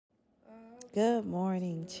Good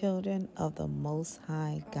morning, children of the Most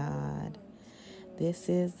High God. This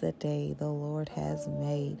is the day the Lord has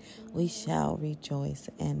made. We shall rejoice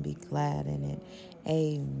and be glad in it.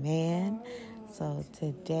 Amen. So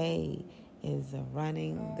today is the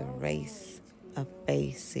Running the Race of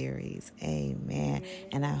Faith series. Amen.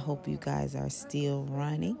 And I hope you guys are still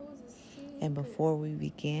running. And before we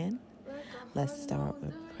begin, let's start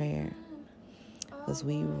with prayer. As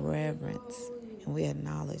we reverence and we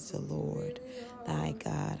acknowledge the Lord, thy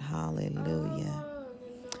God. Hallelujah.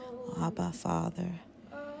 Abba, Father,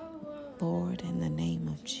 Lord, in the name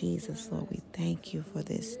of Jesus, Lord, we thank you for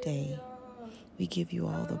this day. We give you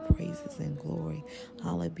all the praises and glory.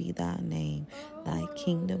 Hallowed be thy name. Thy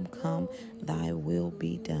kingdom come, thy will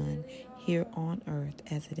be done here on earth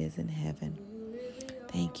as it is in heaven.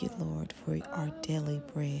 Thank you, Lord, for our daily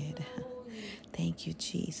bread. Thank you,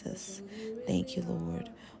 Jesus. Thank you, Lord,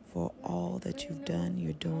 for all that you've done,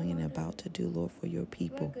 you're doing, and about to do, Lord, for your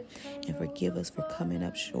people. And forgive us for coming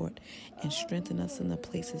up short and strengthen us in the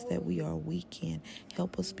places that we are weak in.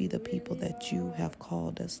 Help us be the people that you have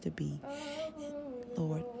called us to be,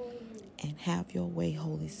 Lord. And have your way,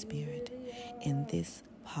 Holy Spirit, in this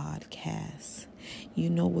podcast. You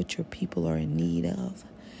know what your people are in need of.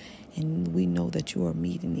 And we know that you are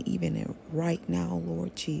meeting even it right now,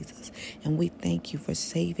 Lord Jesus. And we thank you for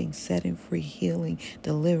saving, setting free, healing,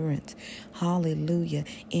 deliverance. Hallelujah.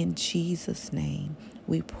 In Jesus' name,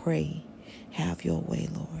 we pray. Have your way,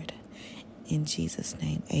 Lord. In Jesus'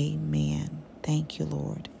 name, amen. Thank you,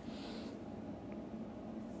 Lord.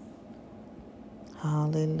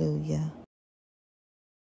 Hallelujah.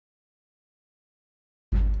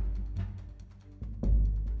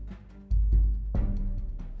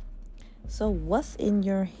 So what's in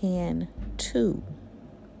your hand too?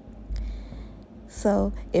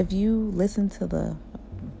 So if you listen to the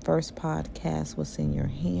first podcast, what's in your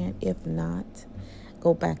hand? If not,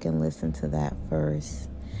 go back and listen to that first.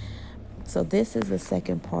 So this is the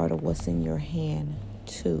second part of what's in your hand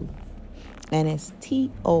too. And it's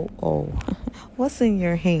TOO. What's in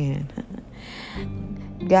your hand?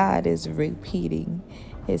 God is repeating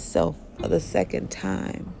himself for the second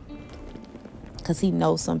time. Because he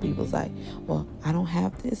knows some people's like, well, I don't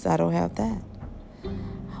have this, I don't have that.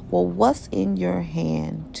 Well, what's in your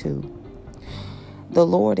hand too? The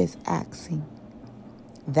Lord is asking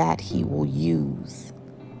that he will use.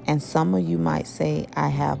 And some of you might say, I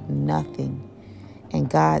have nothing. And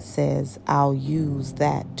God says, I'll use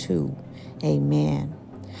that too. Amen.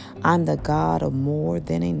 I'm the God of more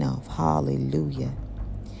than enough. Hallelujah.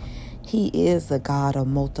 He is the God of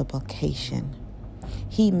multiplication.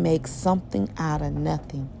 He makes something out of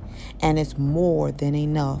nothing, and it's more than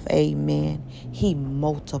enough. Amen. He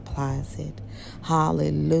multiplies it.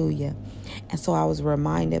 Hallelujah. And so I was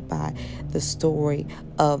reminded by the story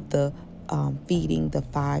of the feeding the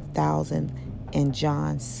 5,000 in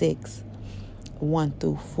John 6,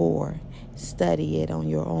 1-4. Study it on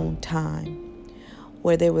your own time.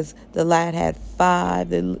 Where there was,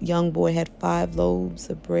 the young boy had 5 loaves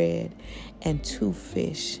of bread and 2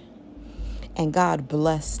 fish. And God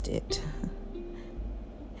blessed it.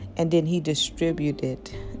 And then he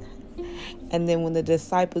distributed. And then when the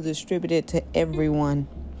disciples distributed to everyone,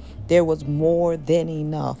 there was more than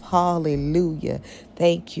enough. Hallelujah.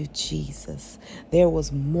 Thank you, Jesus. There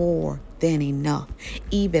was more than enough,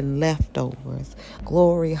 even leftovers.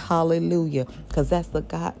 Glory, hallelujah. Because that's the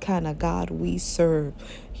kind of God we serve.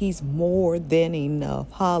 He's more than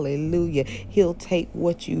enough. Hallelujah. He'll take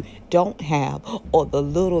what you don't have or the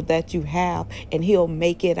little that you have, and he'll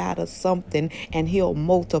make it out of something, and he'll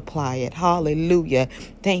multiply it. Hallelujah.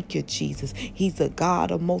 Thank you, Jesus. He's a God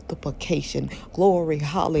of multiplication. Glory,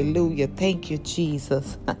 hallelujah. Thank you,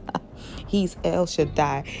 Jesus. He's El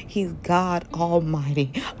Shaddai. He's God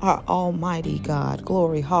Almighty, our Almighty God.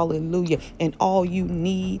 Glory, hallelujah. And all you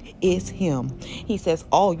need is him. He says,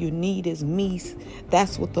 all you need is me.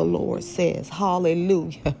 That's what the Lord says.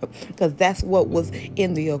 Hallelujah. Because that's what was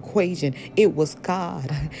in the equation. It was God.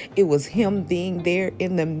 It was him being there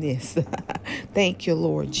in the midst. Thank you,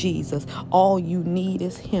 Lord Jesus. All you need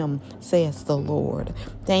is him, says the Lord.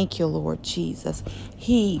 Thank you, Lord Jesus.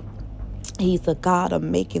 He's the God of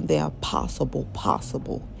making the impossible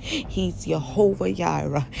possible. He's Jehovah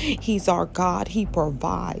Jireh. He's our God. He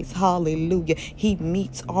provides. Hallelujah. He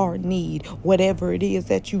meets our need. Whatever it is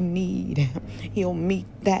that you need, he'll meet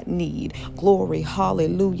that need. Glory.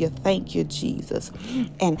 Hallelujah. Thank you, Jesus.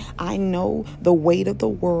 And I know the weight of the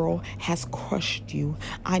world has crushed you.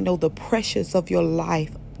 I know the pressures of your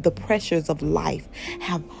life, the pressures of life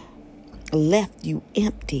have left you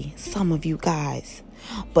empty, some of you guys.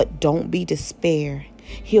 But don't be despair.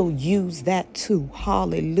 He'll use that too.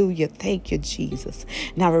 Hallelujah. Thank you, Jesus.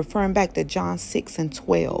 Now, referring back to John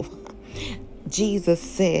 6:12. Jesus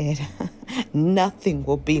said, nothing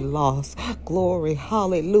will be lost. Glory,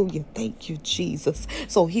 hallelujah. Thank you, Jesus.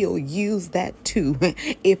 So he'll use that too.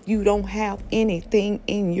 If you don't have anything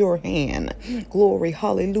in your hand, glory,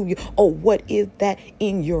 hallelujah. Oh, what is that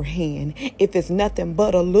in your hand? If it's nothing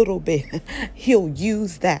but a little bit, he'll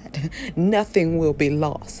use that. Nothing will be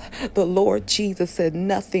lost. The Lord Jesus said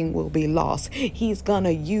nothing will be lost. He's going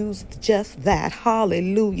to use just that.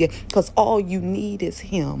 Hallelujah. Because all you need is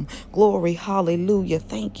him. Glory, hallelujah.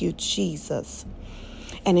 Thank you, Jesus.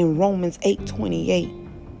 And in Romans 8:28,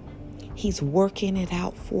 he's working it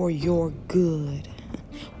out for your good.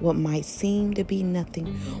 What might seem to be nothing,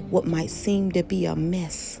 what might seem to be a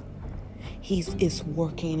mess, He's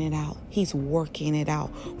working it out. He's working it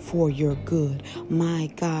out for your good.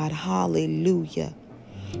 My God, hallelujah.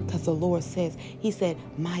 Because the Lord says, he said,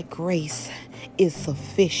 my grace is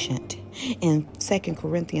sufficient. In 2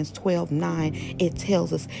 Corinthians 12:9, it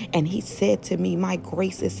tells us, and he said to me, my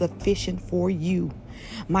grace is sufficient for you.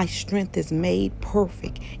 My strength is made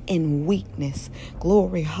perfect in weakness.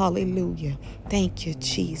 Glory, hallelujah. Thank you,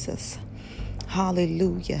 Jesus.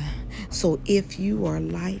 Hallelujah. So if you are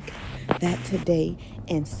like that today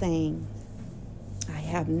and saying, I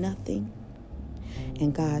have nothing,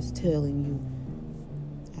 and God's telling you,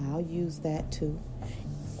 I'll use that too.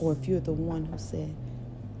 Or if you're the one who said,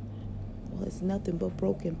 well, it's nothing but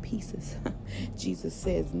broken pieces. Jesus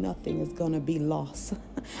says nothing is going to be lost.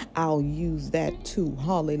 I'll use that too.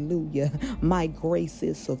 Hallelujah. My grace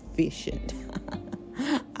is sufficient.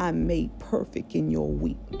 I'm made perfect in your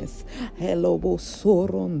weakness. And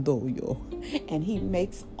he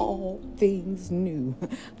makes all things new.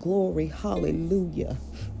 Glory, hallelujah.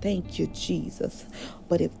 Thank you, Jesus.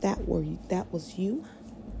 But if that was you,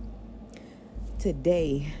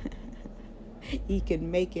 today, he can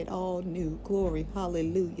make it all new. Glory,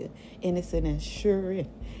 hallelujah. And it's an assurance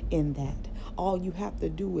in that. All you have to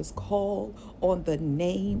do is call on the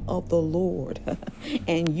name of the Lord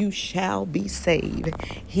and you shall be saved.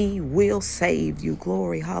 He will save you.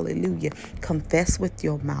 Glory, hallelujah. Confess with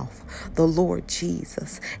your mouth the Lord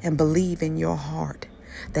Jesus and believe in your heart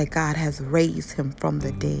that God has raised him from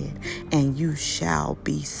the dead and you shall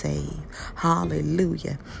be saved.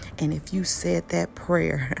 Hallelujah. And if you said that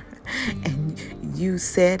prayer and you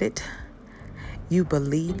said it, you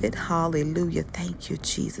believe it. Hallelujah. Thank you,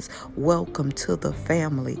 Jesus. Welcome to the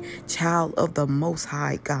family, child of the Most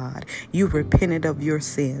High God. You repented of your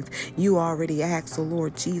sins. You already asked the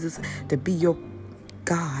Lord Jesus to be your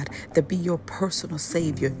God, to be your personal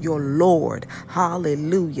Savior, your Lord.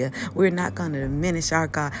 Hallelujah. We're not going to diminish our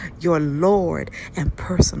God, your Lord and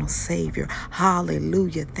personal Savior.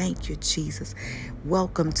 Hallelujah. Thank you, Jesus.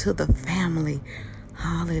 Welcome to the family.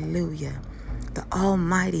 Hallelujah. The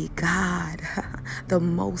Almighty God, the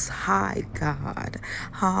Most High God.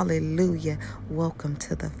 Hallelujah. Welcome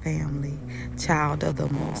to the family, child of the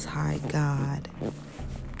Most High God.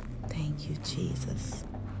 Thank you, Jesus.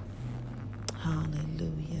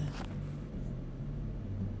 Hallelujah.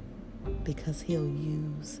 Because he'll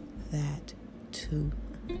use that too.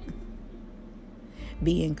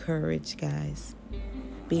 Be encouraged, guys.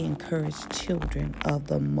 Be encouraged, children of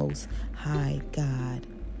the Most High God.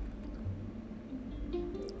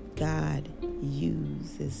 God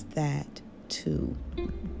uses that too.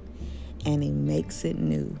 And he makes it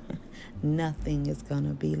new. Nothing is going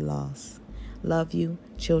to be lost. Love you,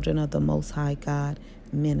 children of the Most High God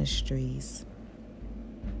Ministries.